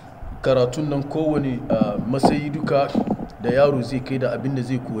karatun nan kowane matsayi duka da yaro zai kai da abin da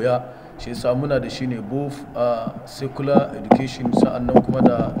zai koya. Shi yasa muna da shi ne both secular education sa'annan kuma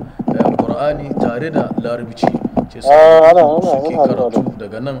da Qur'ani tare da Larabci. Shi yasa suke karatu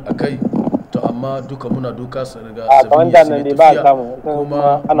daga nan akai, to amma duka muna doka su daga sabiya su ne tafiya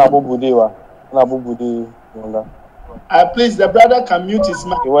kuma ana bubudewa wanda Please, the brother can mute his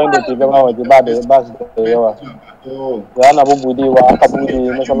mic. wanda ke gaba waje ba su da yawa da ana bubudewa aka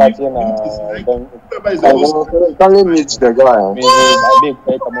bude masallaci yana don Can meet the guy? bai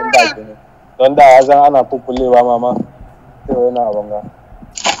kai kamar da ke don da ya zan ana kukulewa mama sai yana a banga.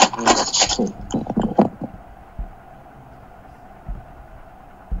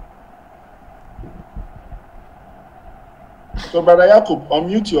 So, Brother Yakub,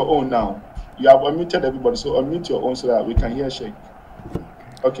 unmute your own now. You have unmuted everybody, so unmute your own so that we can hear Sheikh.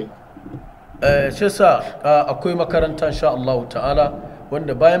 Okay. Shi yasa akwai makaranta insha Allah ta'ala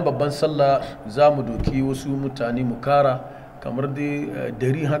wanda bayan babban sallah za mu doki wasu mutane mu kara kamar dai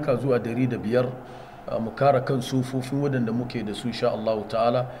 100 haka zuwa 105 mu kara kan sufofin waɗanda muke da su insha Allah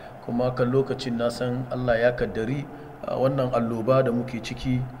ta'ala, kuma kan lokacin na san Allah ya kaddari wannan alloba da muke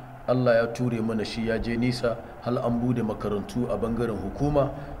ciki Allah ya ture mana shi ya je nisa, hal an bude makarantu a bangaren hukuma,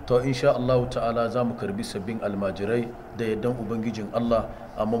 to insha Allah ta'ala za mu karbi sabbin almajirai da yaddan ubangijin Allah,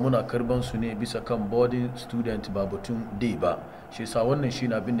 amma muna karban su ne bisa kan boarding student ba batun day ba. Shi yasa wannan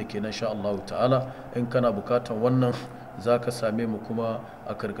shine abin da kenan insha Allah ta'ala. In kana bukatan wannan zaka same mu kuma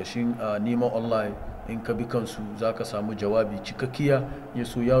a karkashin neman online, in ka bi kansu zaka samu jawabi cikakkiya. Ya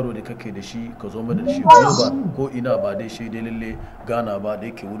so yaro da kake da shi ka zo mana da shi ko ina ba dai shi dai lalle gana ba da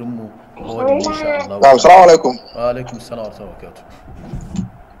yake wurin mu boarding insha Allah. Assalamu alaikum. Wa alaikum assalam wa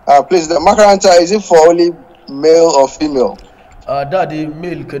rahmatullahi. Please, the makaranta, is it for only male or female? Da dai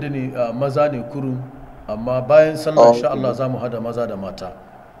male kada ne, maza ne kurun, amma bayan sallah insha Allah za mu hada maza da mata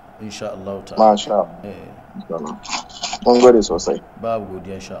insha Allah ta'ala. Masha Allah. Mun gode sosai. Babu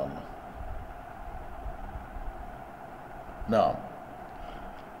godiya insha Allah. Na'am.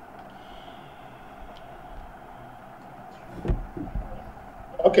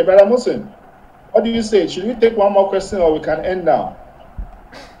 Okay, Brother Muslim, what do you say? Should we take one more question or we can end now?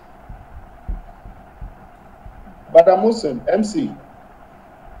 Brother Muslim, MC.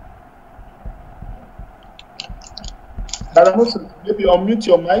 Brother Muslim, maybe unmute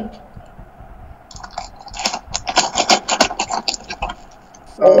your mic.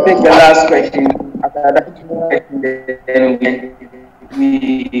 take the last question. After that question, then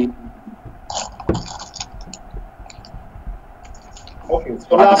we Okay,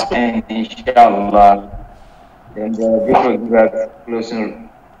 so last question. Inshallah, then the people give us closing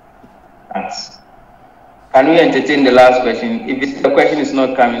thanks. Can we entertain the last question? If the question is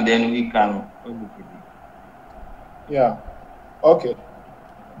not coming, then we can. Yeah. Okay.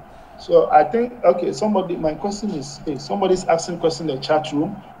 So I think, okay, my question is, somebody's asking question in the chat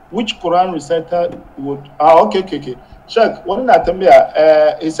room. Which Quran reciter would, okay. Sheikh, one thing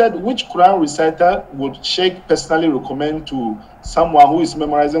he said, which Quran reciter would Sheikh personally recommend to someone who is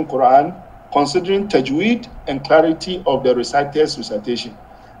memorizing Quran, considering tajweed and clarity of the reciter's recitation?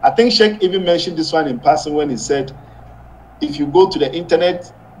 I think Sheikh even mentioned this one in passing when he said, if you go to the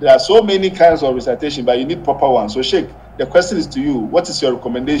internet, there are so many kinds of recitation, but you need proper one. So Sheikh, the question is to you, what is your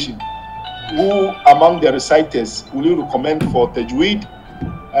recommendation? Who among the reciters will you recommend for tajweed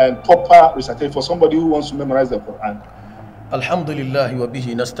and proper recitation for somebody who wants to memorize the Quran? Alhamdulillah wa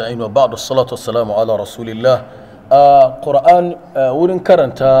bihi nasta'in wa ba'da salatu wassalamu ala rasulillah. Quran wurin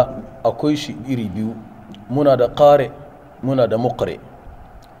karanta akwai shi iri biyu. Muna da qari, muna da muqri.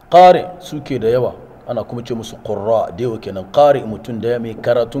 Qari suke da yawa, ana kuma ce musu qurra da yawa kenan. Qari mutum da mai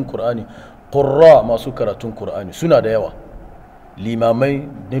karatun Qur'ani, qurra masu karatun Qur'ani suna da yawa. Limamai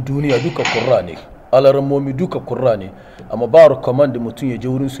na duniya duka qurra ne, alarammomi duka qurra ne, amma ba recommend mutum ya je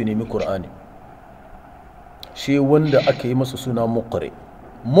wurin su nemi Qur'ani. Shi wanda aka yi masa suna muqri.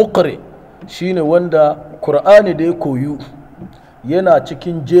 Muqri shine wanda Qur'ani da ya koyu yana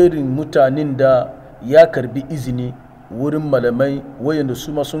cikin jerin mutanen da ya karbi izini wurin malamai, wayanda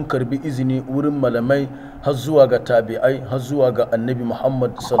su ma sun karbi izini wurin malamai har zuwa ga tabi'ai, har zuwa ga annabi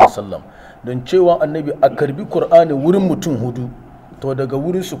Muhammad sallallahu alaihi wasallam. Don cewa annabi a karbi Qur'ani wurin mutum hudu, to daga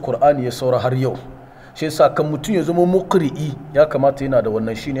wurin su Qur'ani ya saura har yau. Shi yasa kan mutum ya zama muqri'i ya kamata yana da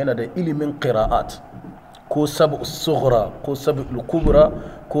wannan, shine yana da ilimin qira'at, ko sab'u sughra ko sab'ul kubra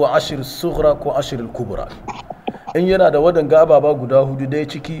ko ashr sughra ko ashr kubra. In yana da wadanga ababa guda hudu dai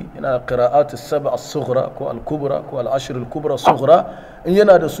ciki, yana da qira'at as-sab'a as-sughra ko al-kubra ko al-ashr al-kubra sughra, in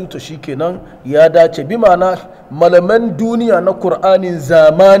yana da su to shikenan ya dace. Bi ma'ana malaman duniya na Qur'anin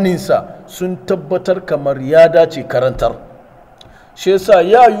zamanin sa sun tabbatar kamar ya dace karantar. Shi yasa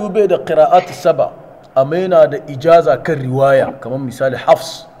ya yube da qira'at as-sab'a amma yana da ijaza kan riwaya, kamar misali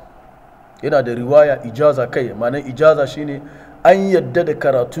Hafs yana da riwaya ijaza kai. Ma'anar ijaza shine an yadda da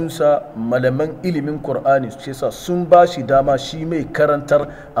karatunsa, malaman ilimin Qur'ani ce sa sun ba shi dama shi mai karantar,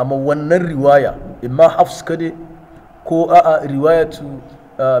 amma wannan riwaya imma Hafs kade ko a'a riwayatu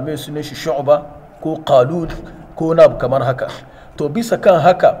mai sunan shi Shu'ba ko Qalun ko na kamar haka. To bisa kan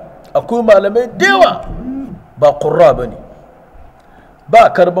haka akwai malamai dewa ba qurra bane, ba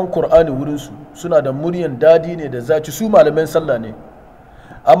karban Qur'ani wurin su, suna da muryan dadi ne da zaci, su malaman sallah ne.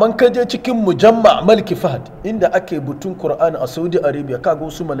 Amma ka je cikin mujamma Malki Fahad inda ake butun Qur'ani a Saudi Arabia, kaga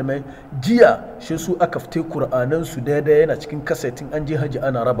wasu malamai jiya shi su aka fite Qur'anan su daidai yana cikin kasetin an je haji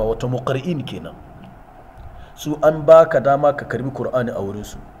ana raba, wata muqarri'in kenan. Su an baka dama ka karbi Qur'ani a wurin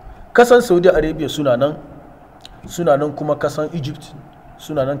su. Kasan Saudi Arabia suna nan kuma kasan Egypt,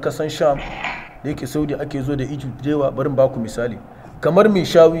 suna nan kasan Sham, da yake Saudi ake zo da Egypt dewa. Barin baku misali, kamar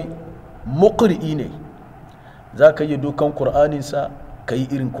Mishawi muqri'i ne, zaka yi dokan Qur'anin sa ka yi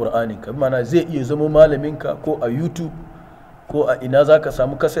irin Qur'ani, ka mana zai iya zama malaminka ko a YouTube ko a ina za ka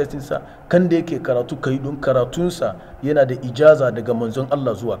samu kasetinsa, kan da yake karatu ka yi don karatunsa yana da ijaza daga manzon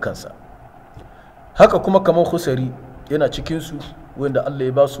Allah zuwa kansa. Haka kuma kamar Husari yana cikinsu wanda Allah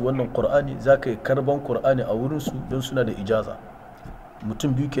ya ba su wannan Qur'ani, za ka yi karban Qur'ani a wurinsu don suna da ijaza.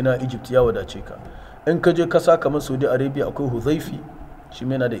 Mutum biyu kenan Egypt ya wadace ka. In ka je kasa kamar Saudi Arabia akwai Huzaifi, shi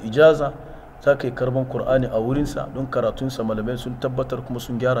yana da ijaza, za ka yi karban Qur'ani a wurinsa don karatunsa malamai sun tabbatar kuma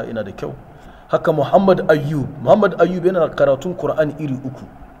sun gyara, ina da kyau. Haka Muhammad Ayyub yana da karatun Qur'ani iri uku.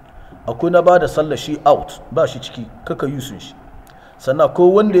 Akwai na ba da sallah shi out, ba shi ciki, kaka yusun shi. Sannan akwai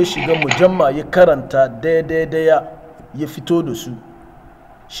wanda ya shiga mujamma ya karanta daidai ya fito da su,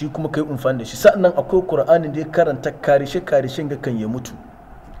 shi kuma kai umfani da shi. Sannan akwai Qur'ani da ya karanta karishe ga kan ya mutu,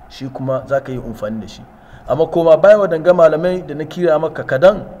 shi kuma za ka yi umfani da shi. Amma kuma bayan wadanga malamai da na kira maka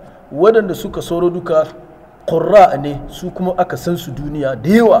kadan, waɗanda suka sauro duka ƙurra ne, su kuma aka san su duniya da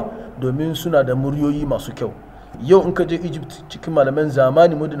yawa domin suna da muryoyi masu kyau. Yau in ka je Egypt cikin malaman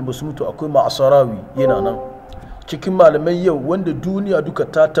zamani waɗanda ba su mutu, akwai Ma'asarawi yana nan cikin malamai yau wanda duniya duka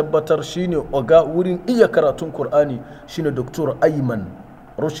ta tabbatar shine oga wurin iya karatun Qur'ani, shine Dr. Ayman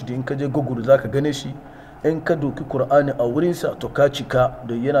Rushdi. In ka je Google za ka gane shi, in ka doki Qur'ani a wurinsa to ka cika,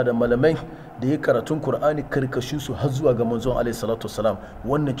 da yana da malamai da ya karatun Qur'ani karkashin su har zuwa ga manzon alaihi salatu wassalam.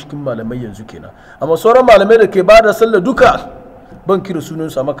 Wannan cikin malamai yanzu kenan. Amma sauran malamai da ke bada sallah duka ban kira sunan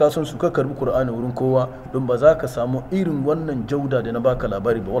su amma ka san su ka karbi Qur'ani wurin kowa don ba za ka samu irin wannan jauda da na baka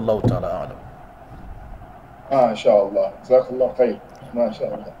labari ba wallahu ta'ala a'lam. Masha Allah. Jazakallah khair. Masha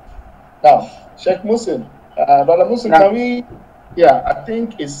Allah. Now, Sheikh Muslim, Brother Muslim, can we? Yeah, I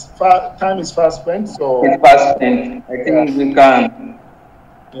think time is fast spent. So it's fast spent. I think we can.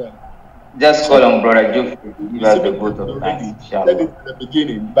 Yeah. Just call on Brother Joe to give us the vote of thanks. Said it at the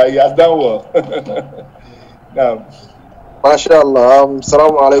beginning, but he has done well. Now, MashaAllah.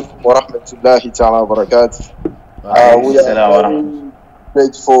 Assalamu alaikum wa rahmatullahi ta'ala wa barakatuh. We are very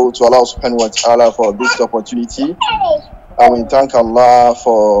grateful to Allah subhanahu wa ta'ala for this opportunity. And we thank Allah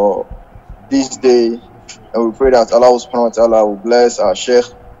for this day. And we pray that Allah subhanahu wa ta'ala will bless our Sheikh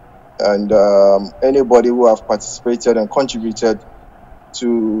and anybody who have participated and contributed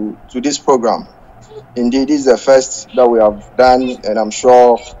to this program. Indeed, this is the first that we have done, and I'm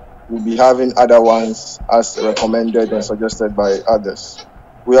sure we'll be having other ones as recommended and suggested by others.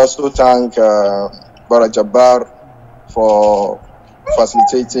 We also thank Bara Jabbar for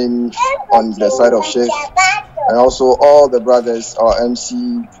facilitating on the side of Sheikh, and also all the brothers, our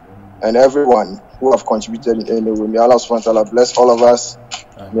MC, and everyone who have contributed in any way. May Allah subhanahu wa ta'ala bless all of us.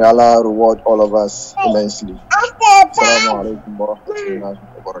 May Allah reward all of us immensely. Assalamu alaikum wa rahmatullahi wa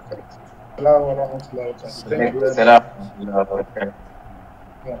barakatuh.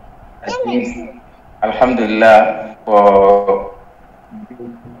 I think, Alhamdulillah, for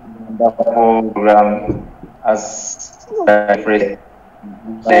the program as everyone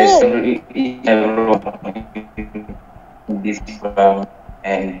in this program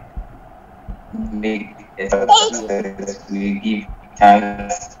and make a success. We give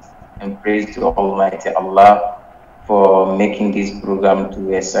thanks and praise to Almighty Allah for making this program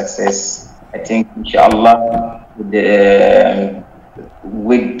to a success. I think, inshallah,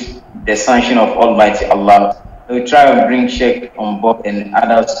 with the sanction of Almighty Allah, we try and bring Sheikh on board and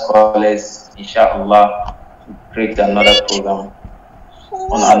other scholars, inshallah, to create another program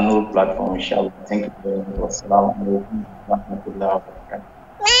on our new platform, inshallah. Thank you very much. Wassalamu alaikum wa rahmatullahi wa barakatuh.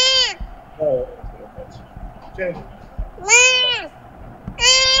 Okay.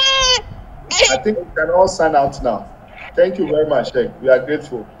 I think we can all sign out now. Thank you very much, Sheikh. We are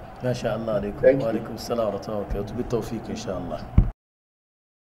grateful. MashaAllah. Thank you. Wa alaikum salam wa rahmatullahi wa barakatuh. Bi tawfiq, inshallah.